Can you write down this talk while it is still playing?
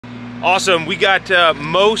Awesome. We got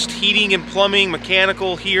most heating and plumbing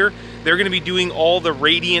mechanical here. They're going to be doing all the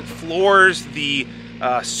radiant floors, the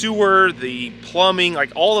sewer, the plumbing,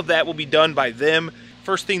 like all of that will be done by them.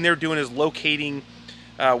 First thing they're doing is locating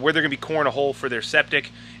where they're going to be coring a hole for their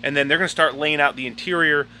septic, and then they're going to start laying out the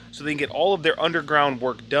interior so they can get all of their underground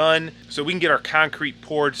work done so we can get our concrete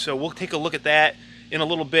poured. So we'll take a look at that in a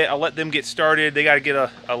little bit. I'll let them get started. They got to get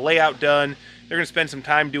a layout done. They're going to spend some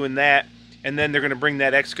time doing that, and then they're going to bring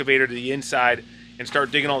that excavator to the inside and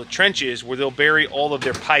start digging all the trenches where they'll bury all of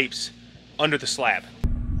their pipes under the slab.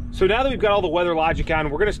 So now that we've got all the weather logic on,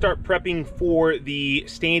 we're going to start prepping for the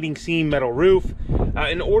standing seam metal roof.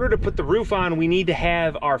 In order to put the roof on, we need to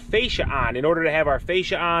have our fascia on. In order to have our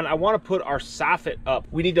fascia on, I want to put our soffit up.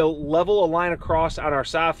 We need to level a line across on our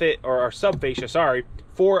soffit, or our subfascia, sorry,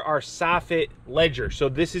 for our soffit ledger. So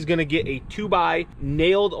this is going to get a 2x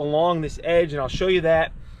nailed along this edge, and I'll show you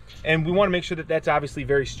that. And we want to make sure that that's obviously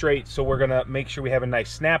very straight, so we're going to make sure we have a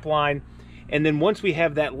nice snap line. And then once we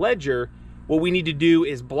have that ledger, what we need to do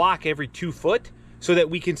is block every 2 foot so that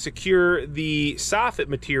we can secure the soffit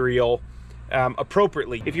material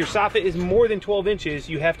appropriately. If your soffit is more than 12 inches,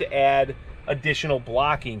 you have to add additional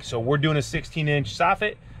blocking. So we're doing a 16-inch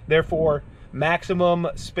soffit, therefore maximum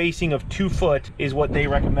spacing of 2 foot is what they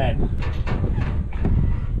recommend.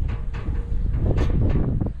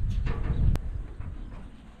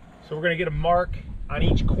 So we're going to get a mark on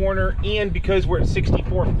each corner, and because we're at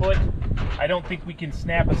 64 foot, I don't think we can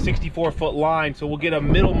snap a 64-foot line, so we'll get a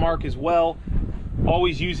middle mark as well,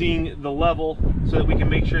 always using the level so that we can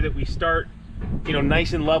make sure that we start, you know,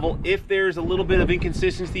 nice and level. If there's a little bit of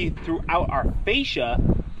inconsistency throughout our fascia,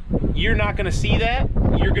 you're not going to see that.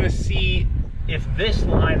 You're going to see if this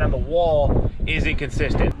line on the wall is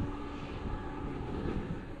inconsistent.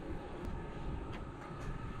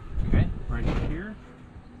 Okay, right here.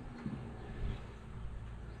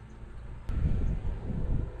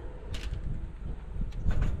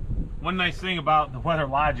 One nice thing about the weather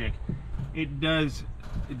logic, it does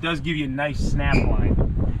give you a nice snap line.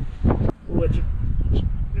 We'll let you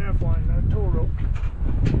snap line that total.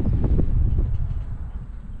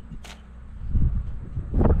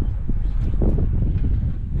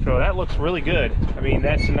 So that looks really good. I mean,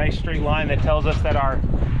 that's a nice straight line that tells us that our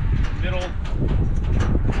middle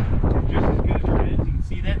is just as good as our ends. You can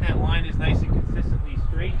see that that line is nice and consistently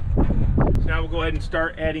straight. So now we'll go ahead and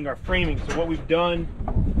start adding our framing. So what we've done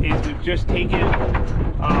is we've just taken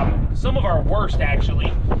some of our worst,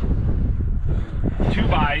 actually,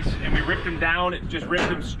 2x, and we ripped them down and just ripped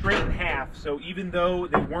them straight in half. So even though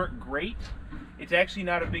they weren't great, it's actually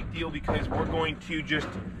not a big deal because we're going to just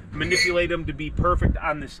manipulate them to be perfect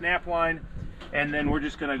on the snap line, and then we're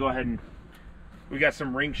just going to go ahead and we got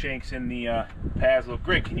some ring shanks in the pads. Look,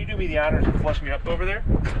 Greg, can you do me the honors and flush me up over there?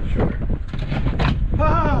 Sure.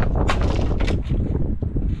 Ah!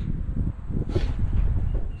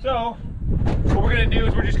 So what we're going to do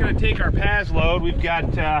is we're just going to take our PAS load. We've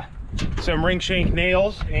got some ring shank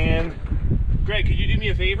nails, and Greg, could you do me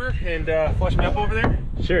a favor and flush me up over there?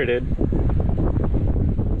 Sure, dude.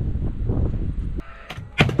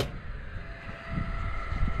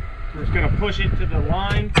 We're just going to push it to the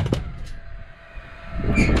line.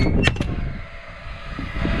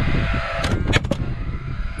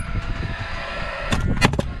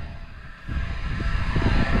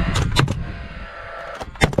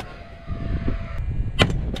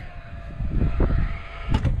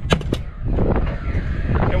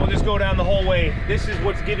 Go down the whole way. This is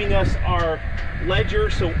what's giving us our ledger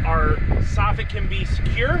so our soffit can be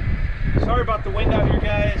secure. Sorry about the wind out here,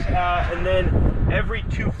 guys. And then every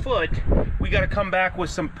 2 foot we got to come back with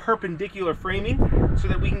some perpendicular framing so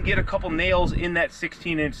that we can get a couple nails in that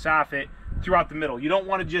 16-inch soffit throughout the middle. You don't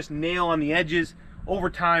want to just nail on the edges. Over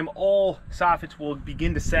time, all soffits will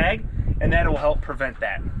begin to sag, and that will help prevent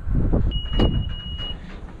that.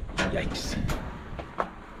 Yikes.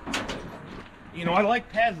 You know, I like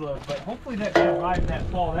PAS loads, but hopefully that survived that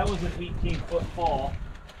fall. That was an 18-foot fall.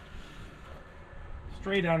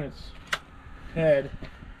 Straight on its head.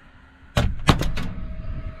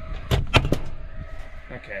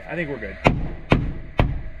 Okay, I think we're good.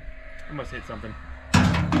 I must hit something.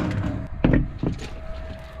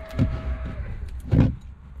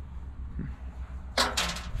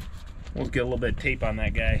 We'll get a little bit of tape on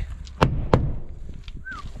that guy.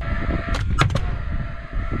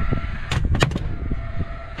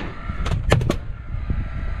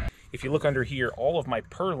 If you look under here, all of my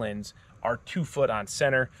purlins are 2 foot on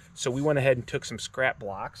center. So we went ahead and took some scrap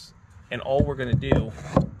blocks, and all we're gonna do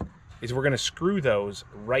is we're gonna screw those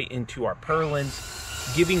right into our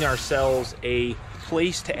purlins, giving ourselves a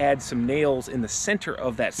place to add some nails in the center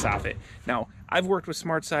of that soffit. Now, I've worked with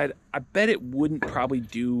Smartside. I bet it wouldn't probably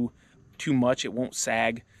do too much. It won't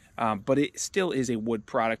sag, but it still is a wood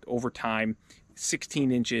product over time.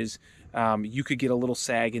 16 inches. You could get a little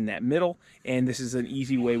sag in that middle, and this is an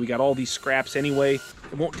easy way. We got all these scraps anyway.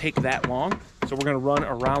 It won't take that long. So we're going to run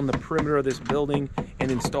around the perimeter of this building and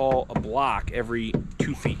install a block every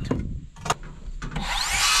 2 feet.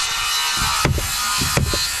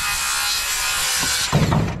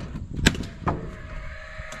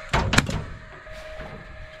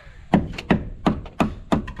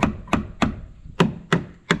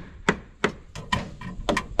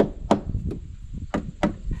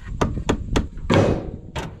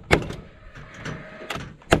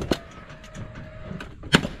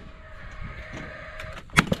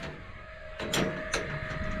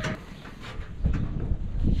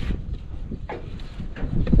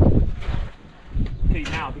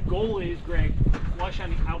 Now, the goal is, Greg, flush on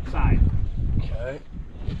the outside. Okay.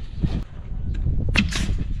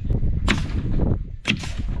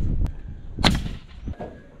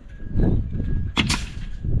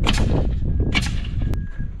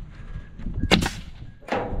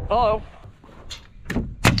 Hello.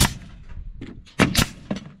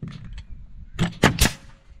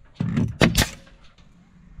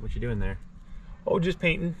 What you doing there? Oh, just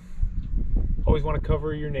painting. Always want to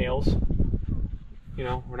cover your nails. You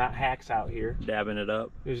know, we're not hacks out here. Dabbing it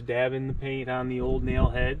up. Just dabbing the paint on the old nail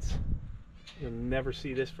heads. You'll never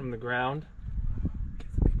see this from the ground.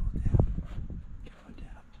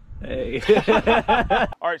 Hey.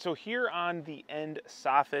 All right, so here on the end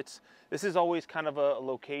soffits, this is always kind of a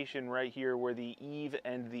location right here where the eave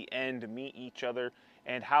and the end meet each other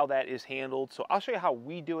and how that is handled. So I'll show you how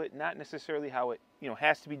we do it, not necessarily how it, you know,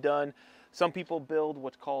 has to be done. Some people build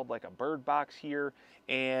what's called like a bird box here,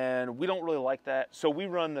 and we don't really like that. So we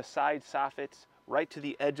run the side soffits right to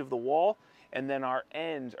the edge of the wall, and then our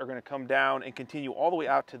ends are gonna come down and continue all the way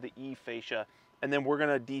out to the eave fascia. And then we're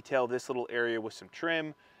gonna detail this little area with some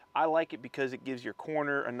trim. I like it because it gives your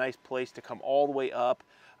corner a nice place to come all the way up.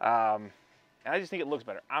 And I just think it looks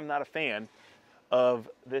better. I'm not a fan of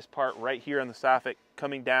this part right here on the soffit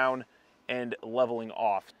coming down and leveling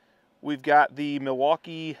off. We've got the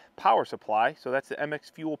Milwaukee power supply. So that's the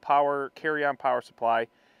MX Fuel Power carry-on power supply,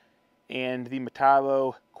 and the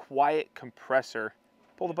Metabo quiet compressor.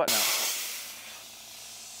 Pull the button out.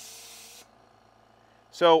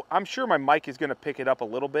 So I'm sure my mic is gonna pick it up a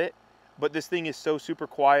little bit, but this thing is so super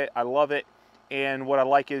quiet. I love it. And what I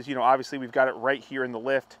like is, you know, obviously we've got it right here in the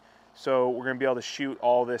lift. So we're gonna be able to shoot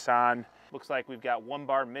all this on. Looks like we've got one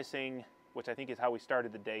bar missing, which I think is how we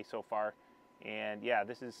started the day so far. And yeah,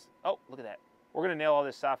 this is, oh, look at that. We're gonna nail all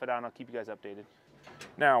this soffit down. I'll keep you guys updated.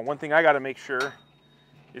 Now, one thing I gotta make sure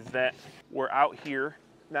is that we're out here,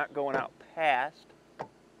 not going out past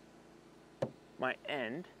my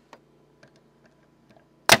end.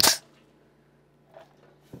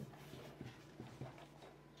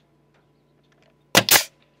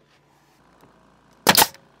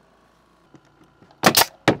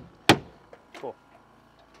 Cool.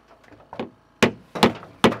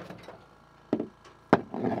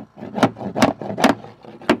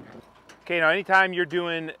 Okay, now anytime you're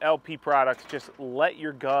doing LP products, just let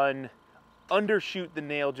your gun undershoot the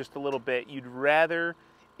nail just a little bit. You'd rather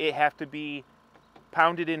it have to be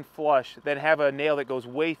pounded in flush than have a nail that goes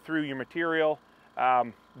way through your material.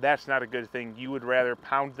 That's not a good thing. You would rather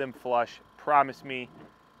pound them flush. Promise me.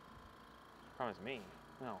 Promise me?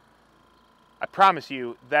 No. I promise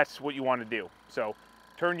you that's what you want to do. So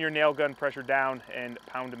turn your nail gun pressure down and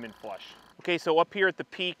pound them in flush. Okay, so up here at the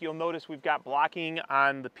peak, you'll notice we've got blocking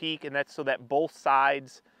on the peak, and that's so that both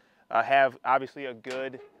sides have obviously a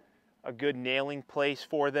good nailing place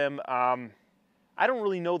for them. I don't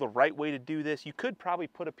really know the right way to do this. You could probably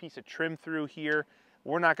put a piece of trim through here.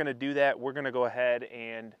 We're not gonna do that. We're gonna go ahead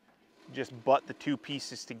and just butt the two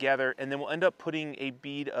pieces together, and then we'll end up putting a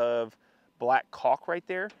bead of black caulk right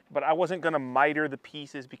there. But I wasn't gonna miter the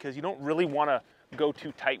pieces because you don't really wanna go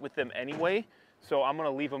too tight with them anyway. So I'm gonna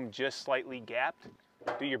leave them just slightly gapped.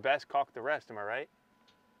 Do your best, caulk the rest, am I right?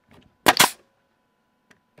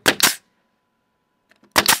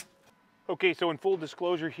 Okay, so in full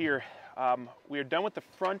disclosure here, we are done with the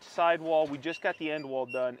front sidewall. We just got the end wall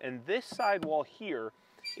done, and this sidewall here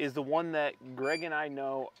is the one that Greg and I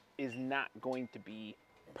know is not going to be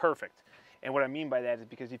perfect. And what I mean by that is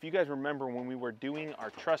because if you guys remember when we were doing our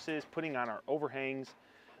trusses, putting on our overhangs,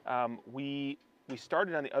 we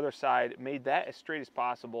started on the other side, made that as straight as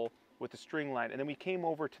possible with the string line, and then we came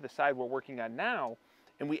over to the side we're working on now,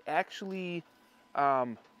 and we actually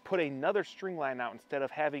put another string line out instead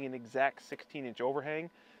of having an exact 16-inch overhang.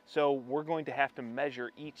 So we're going to have to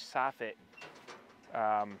measure each soffit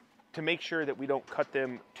to make sure that we don't cut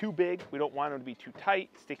them too big. We don't want them to be too tight,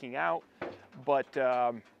 sticking out, but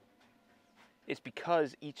it's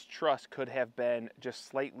because each truss could have been just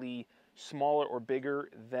slightly smaller or bigger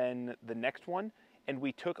than the next one, and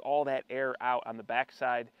we took all that air out on the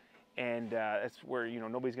backside, and that's where, you know,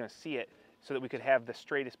 nobody's going to see it, so that we could have the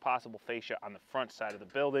straightest possible fascia on the front side of the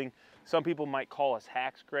building. Some people might call us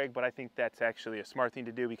hacks, Greg, but I think that's actually a smart thing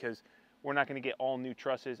to do, because we're not going to get all new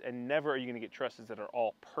trusses, and never are you going to get trusses that are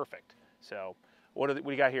all perfect. So what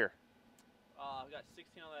do you got here? I've got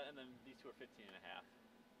 16 on that, and then these two are 15 and a half.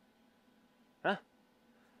 Huh?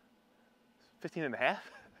 15 and a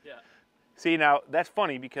half? Yeah. See, now that's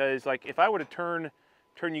funny, because like if I were to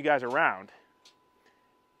turn you guys around,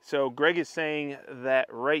 so Greg is saying that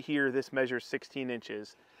right here this measures 16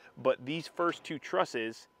 inches, but these first two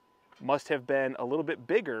trusses must have been a little bit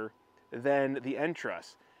bigger than the end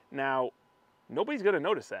truss. Now, nobody's going to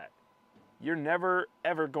notice that. You're never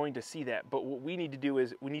ever going to see that, but what we need to do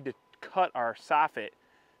is we need to cut our soffit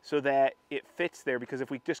so that it fits there, because if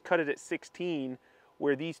we just cut it at 16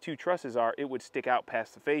 where these two trusses are, it would stick out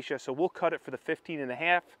past the fascia. So we'll cut it for the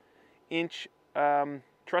 15.5 inch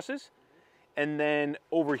trusses, and then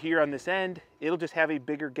over here on this end it'll just have a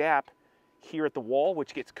bigger gap here at the wall,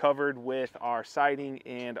 which gets covered with our siding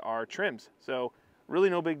and our trims. So really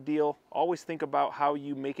no big deal. Always think about how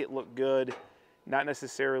you make it look good, not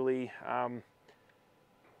necessarily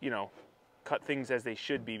you know, cut things as they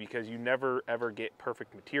should be, because you never ever get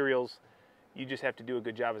perfect materials. You just have to do a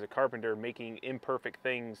good job as a carpenter making imperfect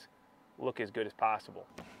things look as good as possible.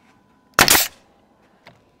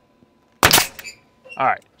 All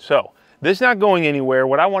right, so this is not going anywhere.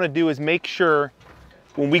 What I want to do is make sure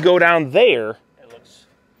when we go down there,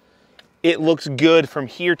 it looks good from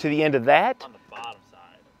here to the end of that. On the bottom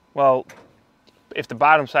side. Well, if the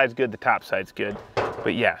bottom side's good, the top side's good,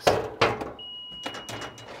 but yes.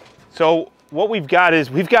 So what we've got is,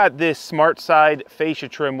 we've got this Smartside fascia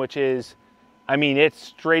trim, which is, I mean, it's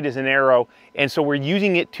straight as an arrow. And so we're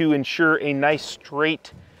using it to ensure a nice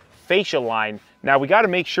straight fascia line. Now we got to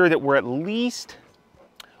make sure that we're at least,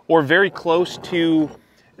 or very close to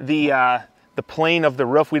the plane of the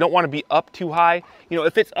roof. We don't want to be up too high. You know,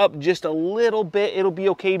 if it's up just a little bit, it'll be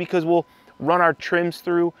okay, because we'll run our trims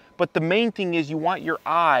through. But the main thing is you want your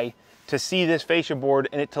eye to see this fascia board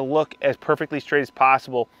and it to look as perfectly straight as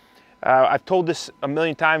possible. I've told this a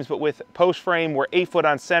million times, but with post frame, we're 8 foot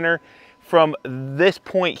on center. From this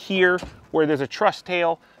point here, where there's a truss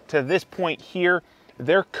tail, to this point here,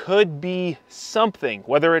 there could be something,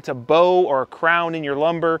 whether it's a bow or a crown in your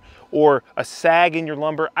lumber or a sag in your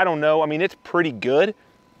lumber. I don't know. I mean, it's pretty good.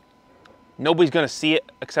 Nobody's going to see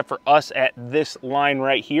it except for us at this line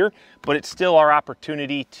right here, but it's still our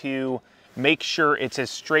opportunity to make sure it's as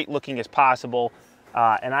straight looking as possible.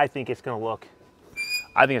 And I think it's going to look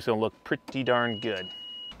pretty darn good.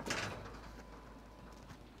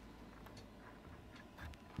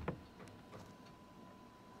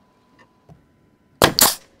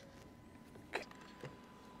 Okay.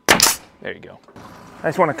 There you go. I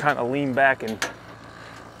just want to kind of lean back, and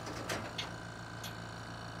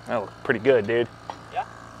that looks pretty good, dude. Yeah.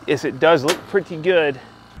 Yes, it does look pretty good.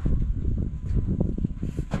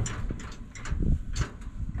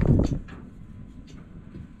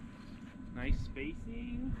 Nice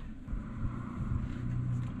spacing.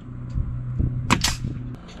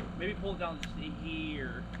 Maybe pull it down to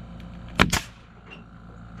here.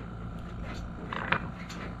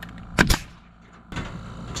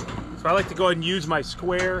 So I like to go ahead and use my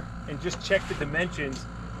square and just check the dimensions,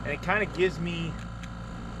 and it kind of gives me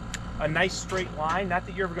a nice straight line. Not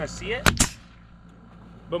that you're ever going to see it,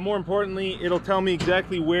 but more importantly, it'll tell me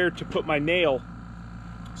exactly where to put my nail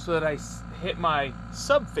so that I hit my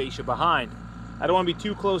sub fascia behind. I don't want to be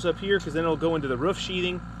too close up here, because then it'll go into the roof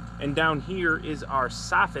sheathing, and down here is our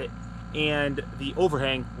soffit and the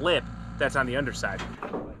overhang lip that's on the underside.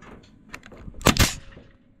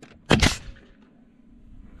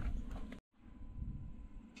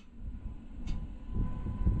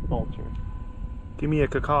 Vulture. Give me a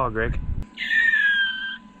cacao, Greg.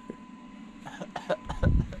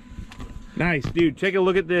 Nice, dude. Take a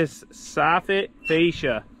look at this soffit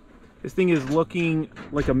fascia. This thing is looking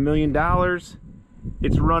like $1 million.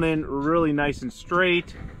 It's running really nice and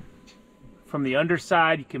straight. From the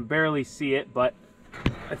underside, you can barely see it, but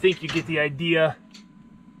I think you get the idea.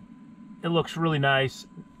 It looks really nice,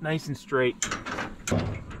 nice and straight.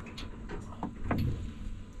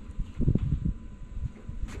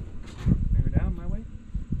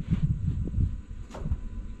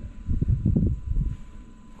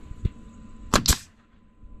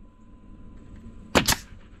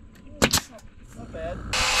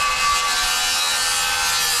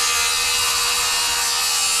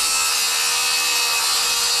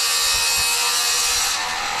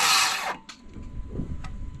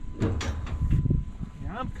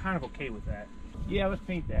 kind of okay with that. Yeah, let's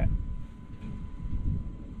paint that.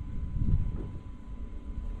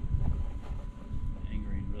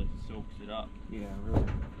 Gangrene really soaks it up. Yeah, really.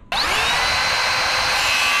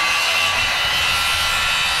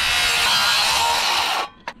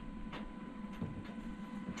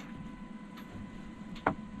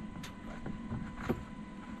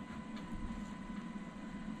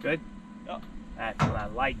 Good? Yep. That's what I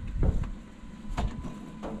like.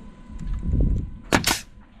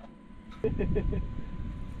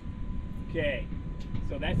 Okay,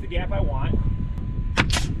 so that's the gap I want.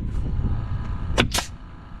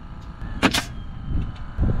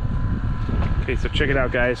 Okay, so check it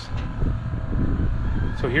out, guys.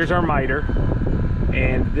 So here's our miter,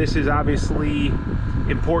 and this is obviously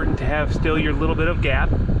important to have still your little bit of gap.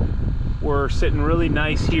 We're sitting really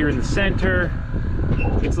nice here in the center.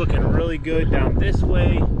 It's looking really good down this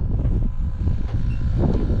way,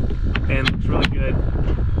 and looks really good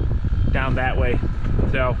down that way.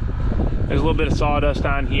 So there's a little bit of sawdust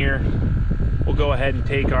on here. We'll go ahead and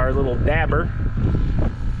take our little dabber.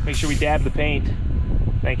 Make sure we dab the paint.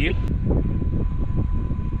 Thank you.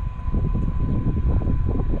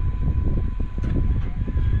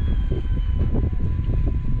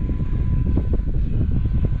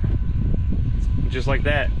 Just like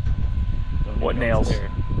that. What nails?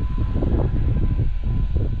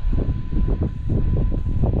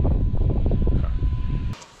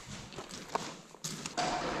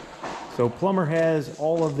 So plumber has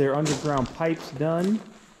all of their underground pipes done.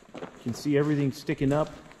 You can see everything sticking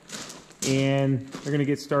up, and they're gonna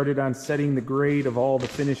get started on setting the grade of all the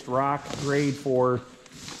finished rock grade for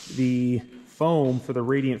the foam for the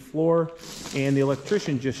radiant floor. And the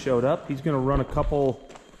electrician just showed up. He's gonna run a couple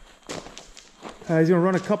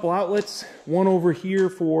outlets, one over here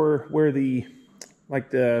for where the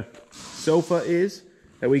sofa is,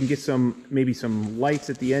 that we can get maybe some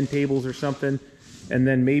lights at the end tables or something, and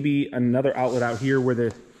then maybe another outlet out here where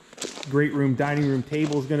the great room dining room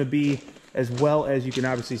table is going to be, as well as you can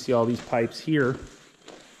obviously see all these pipes here,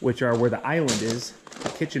 which are where the island is, the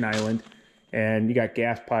kitchen island, and you got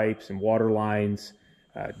gas pipes and water lines,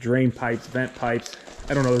 drain pipes, vent pipes.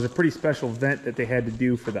 I don't know, there's a pretty special vent that they had to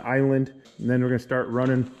do for the island. And then we're going to start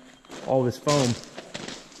running all this foam.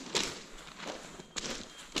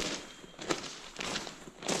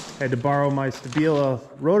 Had to borrow my Stabila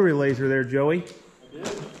rotary laser there, Joey. I did.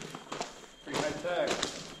 Pretty high tech.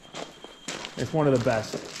 It's one of the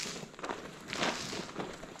best.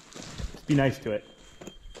 Just be nice to it.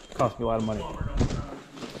 It cost me a lot of money.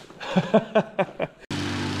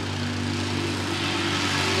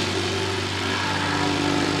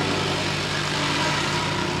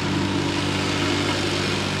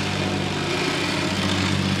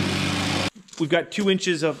 We've got 2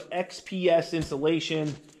 inches of XPS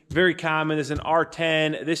insulation, very common. This is an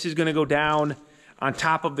R10. This is gonna go down on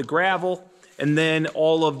top of the gravel, and then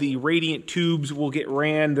all of the radiant tubes will get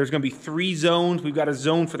ran. There's gonna be 3 zones. We've got a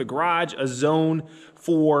zone for the garage, a zone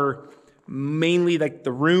for mainly like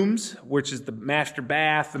the rooms, which is the master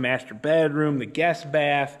bath, the master bedroom, the guest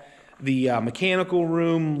bath, the mechanical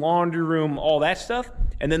room, laundry room, all that stuff.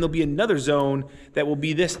 And then there'll be another zone that will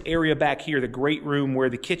be this area back here, the great room where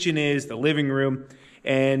the kitchen is, the living room.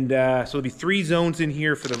 And so there'll be 3 zones in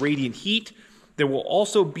here for the radiant heat. There will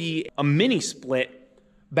also be a mini split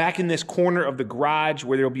back in this corner of the garage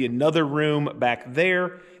where there'll be another room back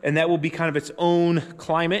there, and that will be kind of its own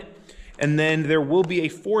climate. And then there will be a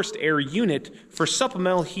forced air unit for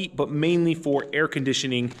supplemental heat, but mainly for air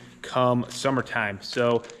conditioning come summertime.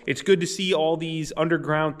 So it's good to see all these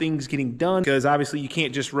underground things getting done, because obviously you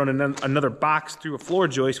can't just run another box through a floor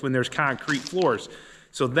joist when there's concrete floors.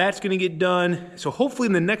 So that's gonna get done. So hopefully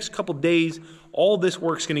in the next couple days, all this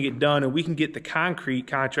work's gonna get done and we can get the concrete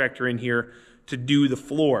contractor in here to do the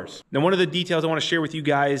floors. Now, one of the details I want to share with you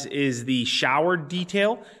guys is the shower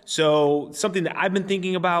detail. So something that I've been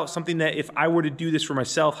thinking about, something that if I were to do this for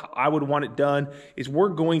myself, I would want it done, is we're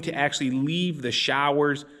going to actually leave the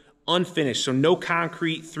showers unfinished. So no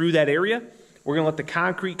concrete through that area. We're gonna let the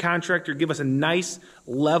concrete contractor give us a nice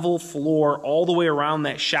level floor all the way around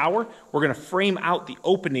that shower. We're gonna frame out the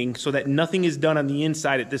opening so that nothing is done on the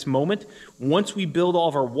inside at this moment. Once we build all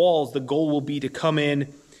of our walls, the goal will be to come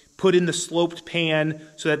in, put in the sloped pan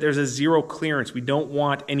so that there's a 0 clearance. We don't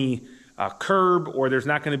want any curb, or there's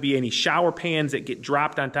not gonna be any shower pans that get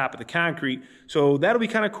dropped on top of the concrete. So that'll be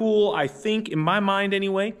kind of cool, I think, in my mind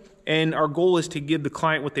anyway. And our goal is to give the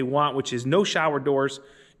client what they want, which is no shower doors,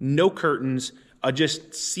 no curtains,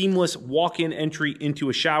 just seamless walk-in entry into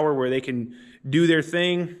a shower where they can do their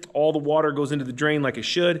thing. All the water goes into the drain like it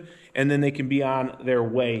should, and then they can be on their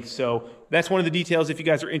way. So that's one of the details. If you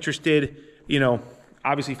guys are interested, you know,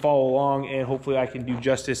 obviously follow along, and hopefully I can do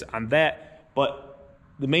justice on that. But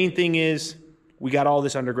the main thing is we got all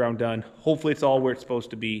this underground done. Hopefully it's all where it's supposed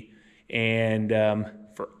to be. And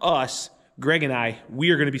for us, Greg and I, we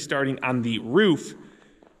are going to be starting on the roof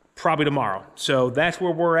probably tomorrow. So that's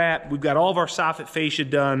where we're at. We've got all of our soffit fascia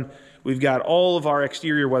done. We've got all of our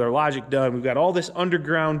exterior weather logic done. We've got all this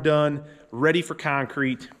underground done, ready for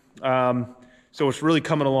concrete. So it's really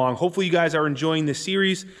coming along. Hopefully you guys are enjoying this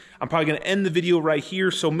series. I'm probably gonna end the video right here,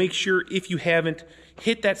 so make sure if you haven't,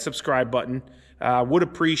 hit that subscribe button. Would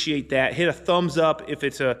appreciate that. Hit a thumbs up if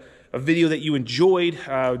it's a video that you enjoyed.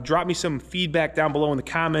 Drop me some feedback down below in the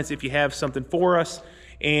comments if you have something for us,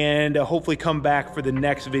 and hopefully come back for the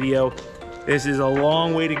next video. This is a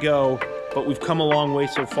long way to go, but we've come a long way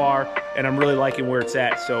so far, and I'm really liking where it's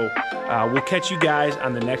at. So we'll catch you guys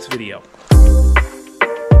on the next video.